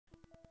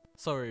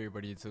Sorry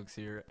everybody, it's Xilicks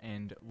here,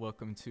 and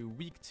welcome to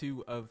week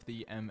 2 of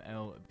the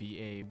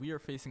MLBA. We are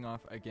facing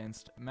off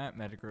against Matt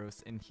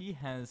Metagross, and he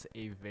has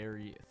a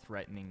very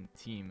threatening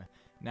team.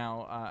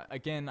 Now,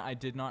 again, I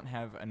did not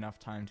have enough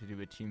time to do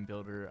a team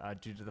builder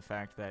due to the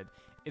fact that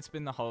it's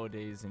been the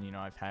holidays and,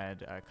 I've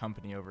had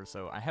company over,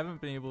 so I haven't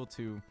been able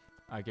to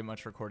get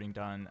much recording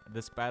done.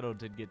 This battle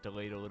did get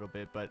delayed a little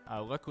bit, but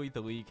luckily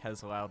the league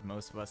has allowed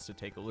most of us to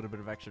take a little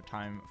bit of extra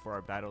time for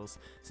our battles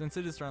since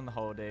it is around the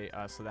holiday,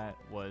 so that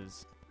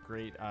was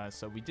great.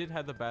 So we did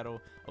have the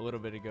battle a little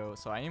bit ago,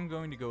 so I am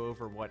going to go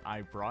over what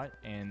I brought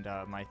and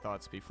my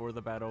thoughts before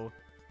the battle.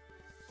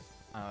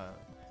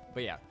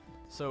 But yeah,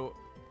 so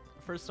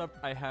first up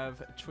I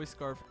have Choice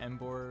Scarf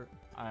Embor.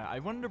 I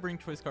wanted to bring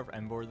Choice Scarf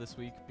Embor this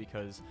week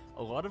because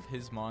a lot of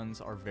his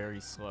mons are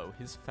very slow.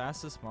 His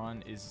fastest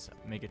mon is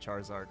Mega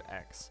Charizard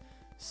X.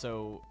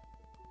 So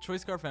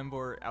Choice Scarf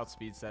Embor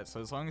outspeeds that, so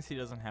as long as he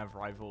doesn't have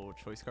rival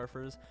Choice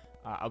Scarfers,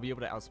 I'll be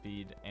able to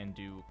outspeed and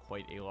do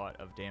quite a lot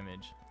of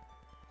damage.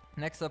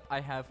 Next up, I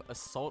have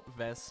Assault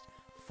Vest,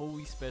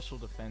 fully special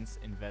defense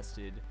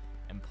invested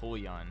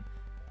Empoleon.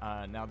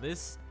 Now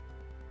this,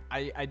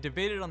 I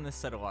debated on this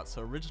set a lot.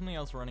 So originally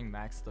I was running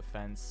max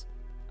defense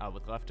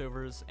with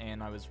leftovers,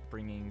 and I was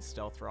bringing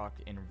Stealth Rock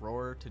and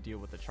Roar to deal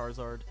with the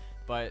Charizard.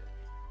 But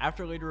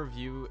after later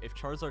review, if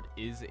Charizard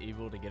is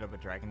able to get up a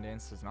Dragon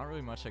Dance, there's not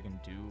really much I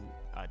can do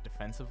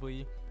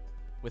defensively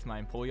with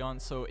my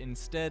Empoleon, so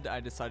instead I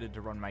decided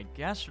to run my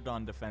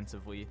Gastrodon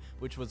defensively,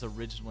 which was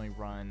originally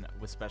run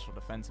with special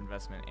defense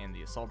investment and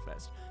the Assault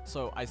Vest.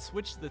 So I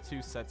switched the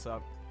two sets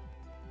up,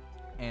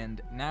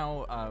 and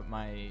now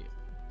my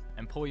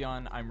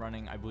Empoleon, I'm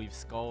running, I believe,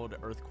 Scald,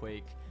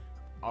 Earthquake,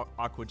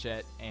 Aqua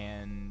Jet,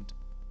 and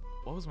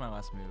what was my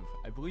last move?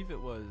 I believe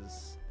it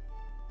was,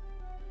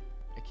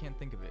 I can't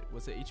think of it.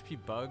 Was it HP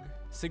Bug?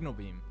 Signal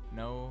Beam.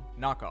 No.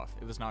 Knockoff.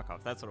 It was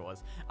Knockoff. That's what it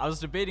was. I was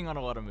debating on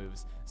a lot of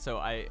moves, so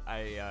I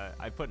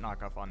put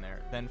Knockoff on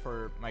there. Then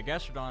for my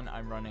Gastrodon,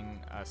 I'm running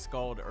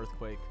Scald,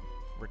 Earthquake,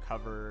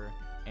 Recover,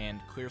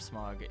 and Clear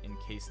Smog in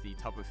case the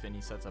Tapu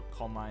Fini sets up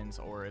Calm Minds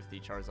or if the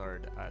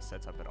Charizard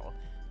sets up at all.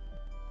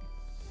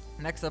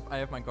 Next up, I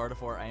have my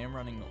Gardevoir. I am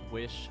running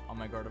Wish on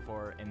my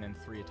Gardevoir, and then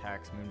 3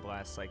 attacks,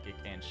 Moonblast, Psychic,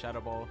 and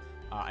Shadow Ball.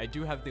 I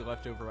do have the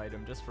leftover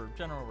item just for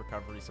general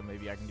recovery, so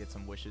maybe I can get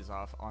some wishes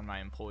off on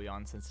my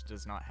Empoleon since it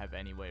does not have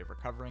any way of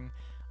recovering.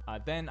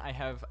 Then I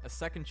have a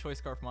second Choice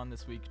Scarf mon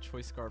this week,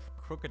 Choice Scarf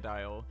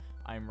Crocodile.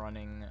 I'm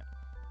running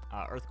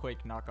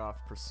Earthquake, Knockoff,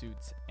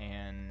 Pursuit,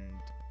 and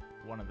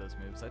one of those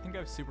moves. I think I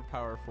have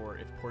Superpower for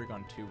if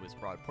Porygon 2 was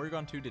brought.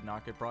 Porygon 2 did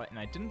not get brought, and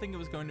I didn't think it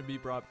was going to be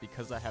brought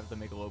because I have the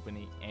Mega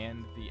Lopunny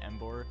and the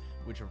Embor,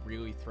 which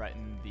really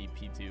threatened the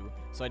P2,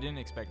 so I didn't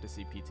expect to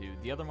see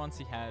P2. The other ones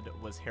he had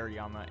was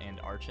Hariyama and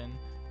Archon,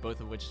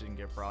 both of which didn't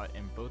get brought,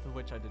 and both of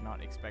which I did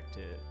not expect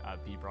to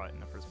be brought in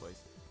the first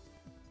place.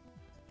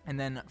 And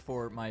then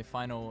for my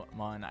final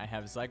mon, I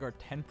have Zygarde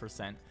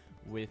 10%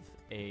 with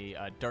a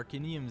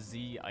Darkinium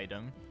Z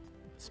item,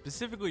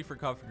 specifically for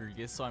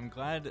Cofagrigus, so I'm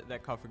glad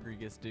that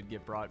Cofagrigus did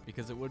get brought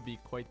because it would be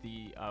quite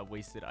the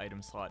wasted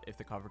item slot if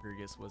the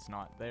Cofagrigus was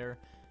not there.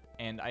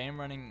 And I am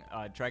running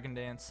Dragon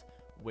Dance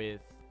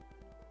with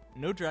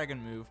no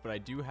Dragon move, but I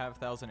do have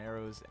 1000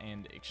 Arrows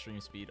and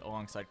Extreme Speed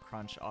alongside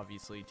Crunch,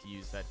 obviously, to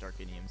use that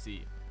Darkinium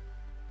Z.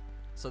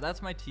 So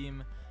that's my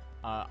team.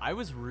 I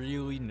was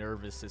really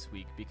nervous this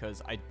week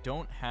because I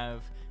don't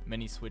have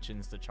many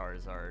switch-ins to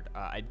Charizard.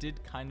 I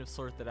did kind of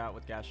sort that out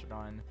with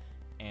Gastrodon,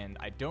 and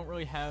I don't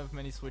really have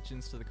many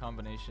switch-ins to the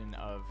combination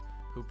of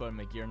Hoopa and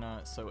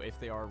Magearna, so if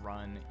they are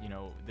run,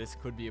 this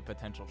could be a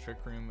potential Trick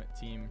Room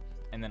team,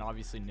 and then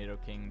obviously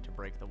Nidoking to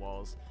break the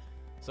walls.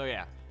 So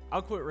yeah,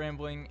 I'll quit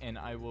rambling and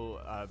I will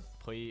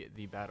play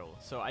the battle.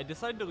 So I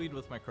decided to lead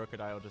with my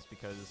Crocodile just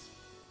because,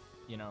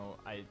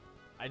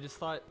 I just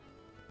thought,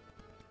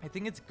 I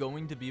think it's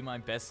going to be my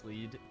best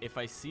lead. If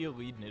I see a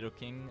lead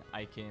Nidoking,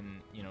 I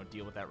can,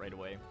 deal with that right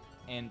away.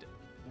 And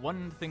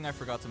one thing I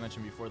forgot to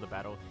mention before the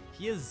battle,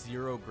 he has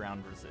 0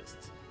 ground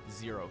resists.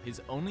 0.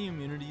 His only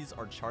immunities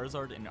are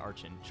Charizard and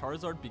Archon.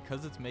 Charizard,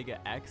 because it's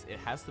Mega X, it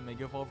has to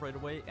Mega Evolve right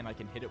away, and I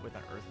can hit it with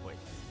an Earthquake.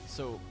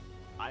 So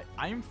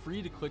I'm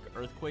free to click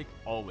Earthquake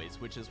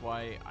always, which is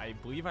why I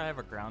believe I have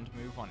a ground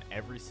move on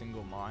every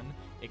single mon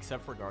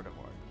except for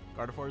Gardevoir.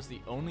 Gardevoir is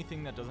the only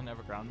thing that doesn't have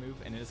a ground move,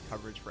 and it has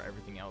coverage for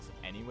everything else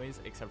anyways,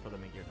 except for the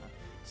Magearna.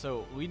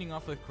 So leading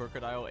off with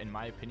Crocodile, in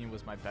my opinion,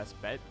 was my best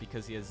bet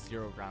because he has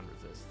 0 ground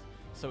resist.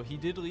 So he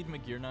did lead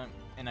Magearna,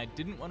 and I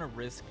didn't want to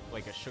risk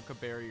like a Shuka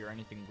Berry or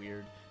anything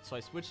weird, so I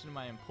switched into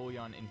my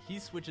Empoleon, and he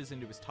switches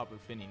into his Tapu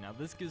Fini. Now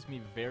this gives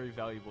me very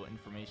valuable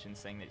information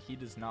saying that he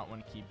does not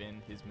want to keep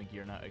in his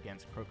Magearna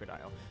against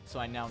Crocodile. So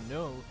I now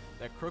know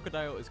that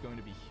Crocodile is going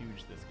to be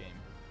huge this game.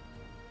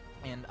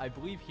 And I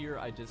believe here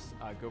I just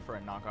go for a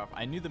knockoff.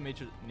 I knew the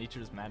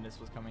Nature's Madness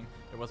was coming.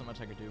 There wasn't much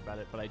I could do about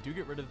it, but I do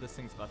get rid of this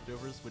thing's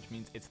leftovers, which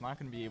means it's not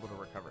going to be able to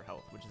recover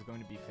health, which is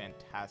going to be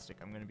fantastic.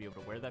 I'm going to be able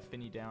to wear that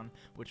Finny down,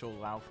 which will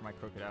allow for my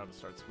Crocodile to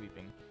start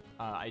sweeping.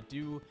 I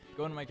do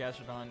go into my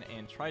Gastrodon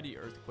and try to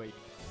Earthquake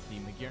the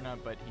Magearna,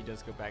 but he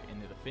does go back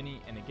into the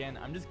Finny. And again,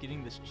 I'm just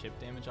getting this chip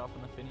damage off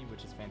on the Finny,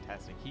 which is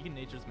fantastic. He can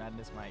Nature's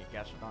Madness my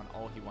Gastrodon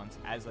all he wants.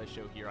 As I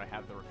show here, I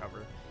have the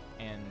Recover.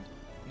 And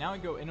now I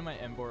go into my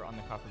Emboar on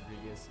the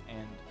Cofagrigus,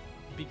 and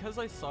because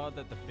I saw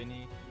that the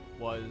Finny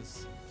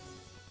was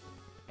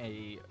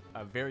a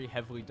very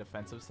heavily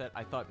defensive set,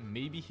 I thought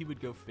maybe he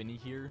would go Finny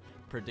here,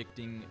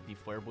 predicting the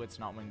Flare Blitz,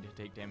 not wanting to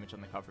take damage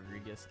on the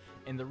Cofagrigus.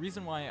 And the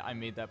reason why I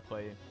made that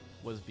play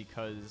was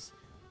because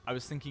I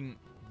was thinking,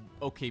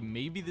 okay,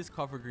 maybe this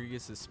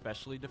Cofagrigus is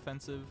specially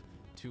defensive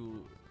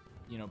to,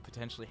 you know,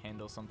 potentially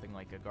handle something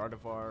like a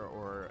Gardevoir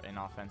or an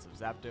offensive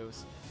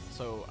Zapdos.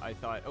 So I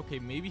thought, okay,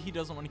 maybe he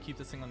doesn't want to keep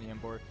this thing on the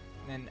Emboar.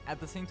 And at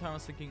the same time, I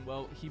was thinking,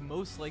 well, he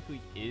most likely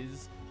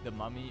is the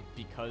Mummy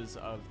because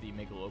of the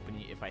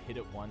Megalopony. If I hit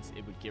it once,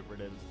 it would get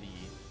rid of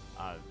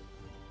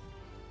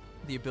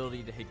the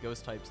ability to hit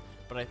Ghost types.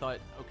 But I thought,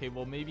 okay,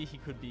 well, maybe he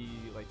could be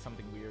like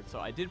something weird. So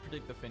I did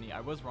predict the Finny.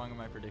 I was wrong in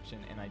my prediction,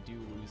 and I do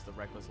lose the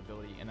Reckless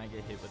ability, and I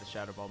get hit with a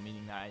Shadow Ball,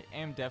 meaning that I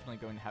am definitely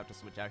going to have to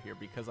switch out here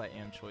because I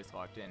am choice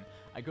locked in.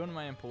 I go into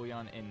my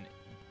Empoleon and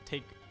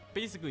take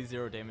basically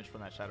 0 damage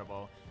from that Shadow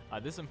Ball.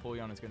 This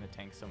Empoleon is going to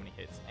tank so many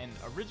hits. And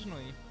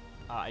originally,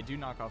 I do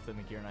knock off the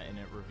Magearna, and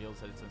it reveals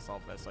that it's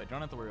Assault Vest, so I don't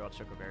have to worry about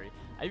Choco Berry.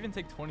 I even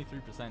take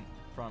 23%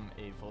 from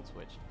a Volt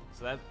Switch,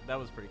 so that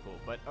was pretty cool.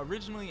 But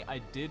originally, I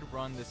did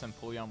run this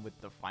Empoleon with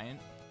Defiant,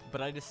 but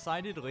I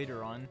decided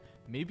later on,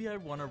 maybe I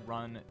want to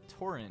run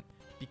Torrent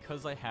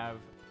because I have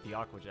the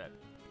Aqua Jet.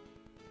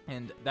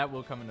 And that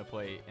will come into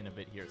play in a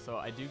bit here. So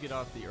I do get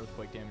off the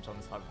Earthquake damage on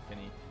this type of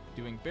Finny,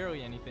 doing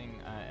barely anything,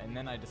 and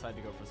then I decide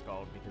to go for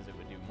Scald because it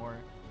would do more.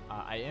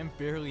 I am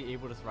barely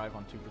able to survive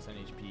on 2%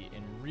 HP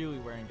and really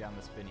wearing down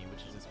this Finny,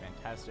 which is just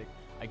fantastic.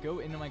 I go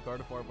into my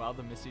Gardevoir while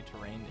the Misty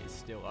Terrain is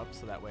still up,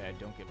 so that way I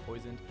don't get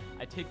poisoned.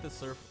 I take the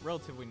Surf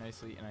relatively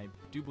nicely, and I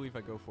do believe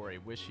I go for a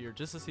Wish here,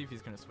 just to see if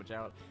he's going to switch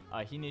out.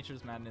 He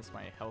Nature's Madness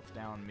my health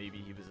down. Maybe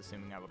he was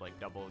assuming I would like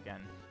double again.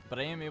 But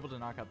I am able to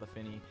knock out the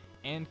Finny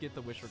and get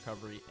the Wish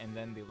recovery, and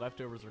then the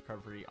Leftovers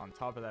recovery on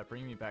top of that,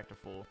 bringing me back to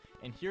full.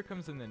 And here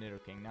comes in the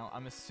Nidoking. Now,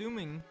 I'm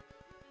assuming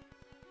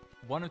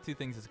one of two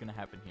things is going to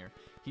happen here.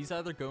 He's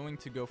either going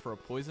to go for a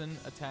poison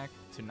attack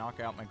to knock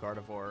out my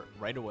Gardevoir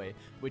right away,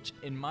 which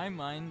in my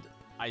mind,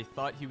 I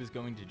thought he was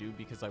going to do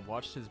because I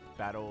watched his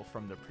battle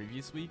from the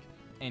previous week,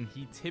 and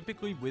he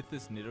typically, with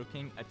this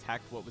Nidoking,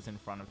 attacked what was in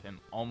front of him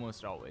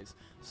almost always.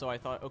 So I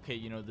thought, okay,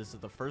 you know, this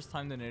is the first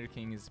time the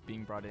Nidoking is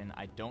being brought in.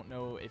 I don't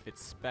know if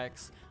it's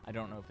Specs, I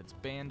don't know if it's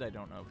banned, I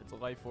don't know if it's a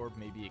Life Orb,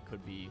 maybe it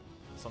could be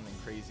something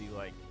crazy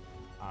like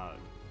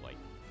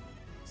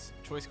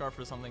Choice Scarf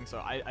or something, so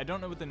I don't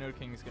know what the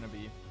Nidoking is going to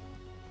be.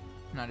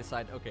 And I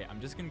decide, okay, I'm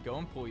just going to go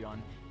Empoleon.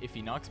 If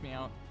he knocks me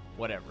out,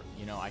 whatever.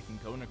 You know, I can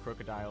go into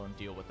Crocodile and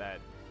deal with that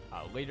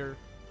later.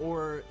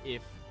 Or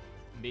if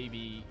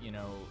maybe, you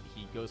know,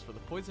 he goes for the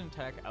poison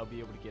attack, I'll be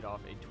able to get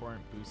off a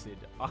Torrent boosted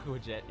Aqua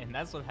Jet. And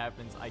that's what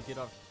happens. I get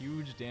off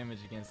huge damage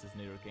against this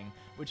Nidoking,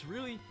 which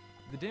really,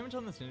 the damage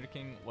on this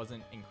Nidoking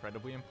wasn't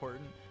incredibly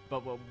important,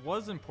 but what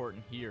was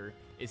important here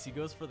is he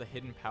goes for the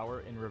Hidden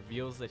Power and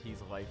reveals that he's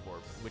Life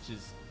Orb, which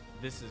is,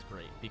 this is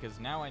great, because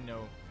now I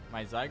know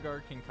my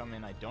Zygarde can come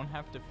in, I don't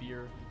have to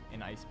fear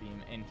an Ice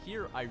Beam, and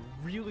here I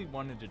really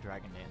wanted to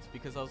Dragon Dance,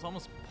 because I was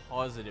almost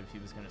positive he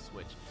was going to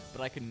switch,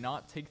 but I could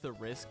not take the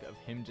risk of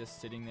him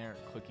just sitting there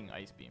clicking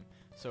Ice Beam.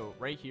 So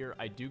right here,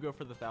 I do go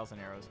for the 1,000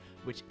 Arrows,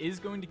 which is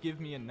going to give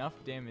me enough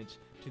damage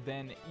to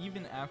then,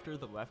 even after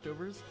the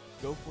Leftovers,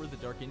 go for the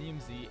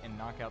Darkinium Z and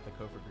knock out the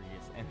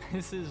Cofagrigus. And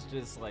this is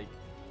just like,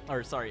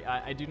 or sorry,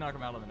 I do knock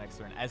him out on the next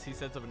turn as he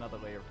sets up another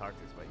layer of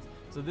Toxic Spikes.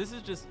 So this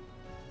is just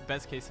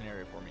best case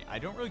scenario for me. I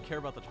don't really care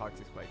about the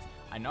Toxic Spikes.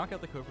 I knock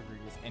out the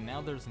Cofagrigus, and now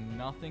there's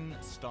nothing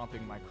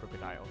stopping my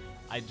Crocodile.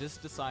 I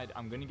just decide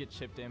I'm going to get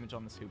chip damage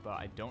on this Hoopa.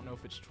 I don't know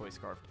if it's Choice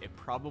Scarfed. It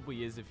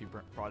probably is if you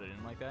brought it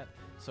in like that.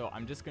 So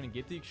I'm just going to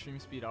get the Extreme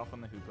Speed off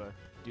on the Hoopa,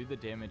 do the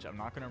damage. I'm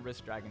not going to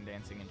risk Dragon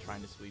Dancing and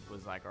trying to sweep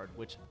with Zygarde,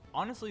 which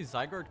honestly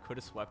Zygarde could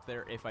have swept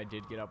there if I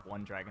did get up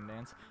one Dragon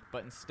Dance.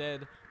 But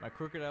instead, my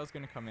Crocodile is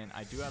going to come in.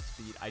 I do have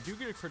speed. I do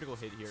get a critical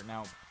hit here.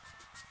 Now,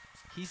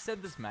 he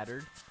said this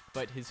mattered,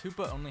 but his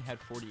Hoopa only had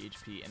 40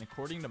 HP, and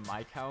according to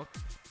my calc,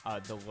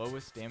 the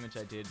lowest damage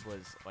I did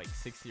was like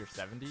 60 or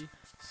 70,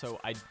 so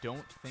I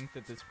don't think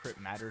that this crit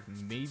mattered.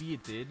 Maybe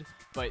it did,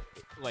 but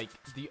like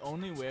the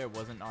only way I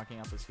wasn't knocking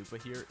out this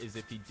Hoopa here is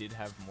if he did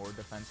have more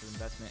defensive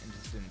investment and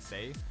just didn't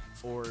say,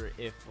 or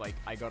if like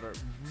I got a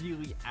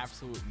really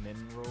absolute min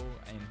roll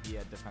and he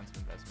had defensive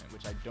investment,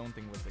 which I don't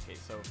think was the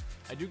case. So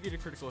I do get a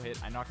critical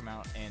hit, I knock him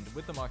out, and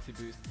with the Moxie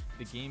boost,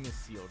 the game is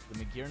sealed.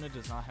 The Magearna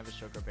does not have a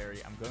Choco Berry.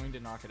 I'm going to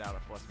knock it out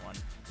at +1.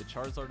 The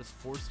Charizard is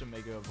forced to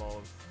Mega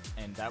Evolve,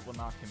 and that will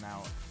knock him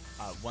out.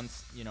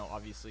 Once, you know,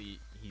 obviously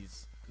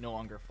he's no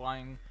longer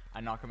flying,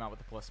 I knock him out with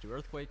the +2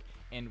 Earthquake,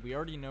 and we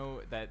already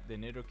know that the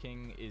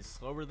Nidoking is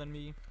slower than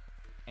me,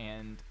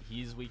 and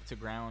he's weak to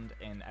ground,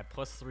 and at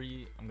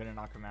 +3, I'm going to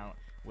knock him out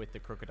with the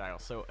Crocodile.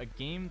 So a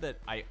game that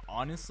I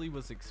honestly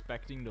was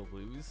expecting to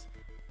lose,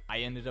 I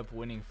ended up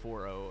winning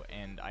 4-0,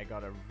 and I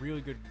got a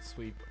really good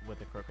sweep with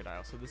the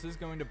Crocodile. So this is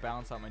going to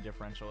balance out my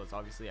differential, as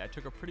obviously I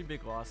took a pretty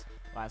big loss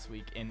last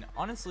week. And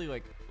honestly,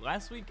 like,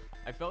 last week,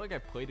 I felt like I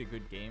played a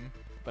good game,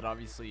 but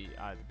obviously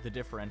the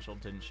differential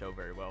didn't show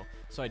very well.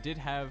 So I did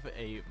have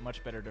a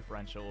much better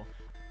differential.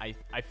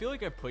 I feel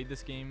like I played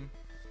this game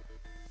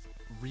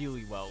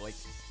really well. Like,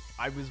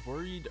 I was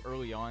worried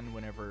early on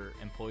whenever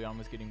Empoleon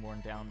was getting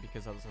worn down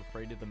because I was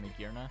afraid of the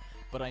Magearna,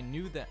 but I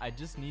knew that I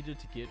just needed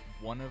to get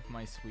one of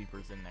my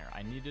sweepers in there.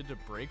 I needed to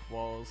break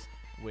walls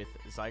with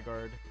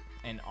Zygarde,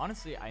 and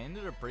honestly, I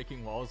ended up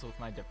breaking walls with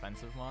my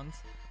defensive mons,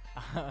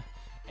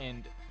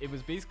 and it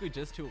was basically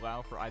just to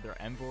allow for either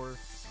Emboar,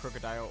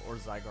 Crocodile, or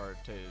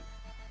Zygarde to,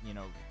 you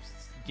know,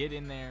 get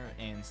in there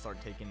and start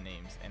taking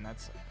names, and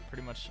that's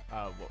pretty much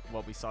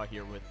what we saw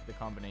here with the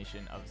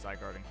combination of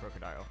Zygarde and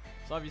Crocodile.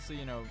 So obviously,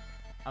 you know,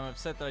 I'm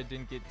upset that I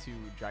didn't get to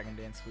Dragon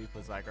Dance sweep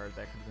with Zygarde.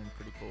 That could have been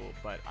pretty cool,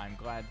 but I'm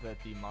glad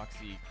that the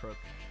Moxie Crook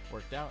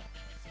worked out.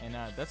 And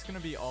that's going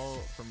to be all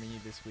for me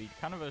this week.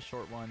 Kind of a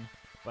short one,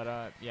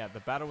 but yeah, the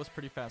battle was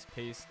pretty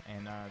fast-paced,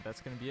 and that's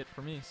going to be it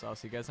for me. So I'll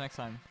see you guys next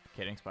time.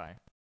 Okay, thanks, bye.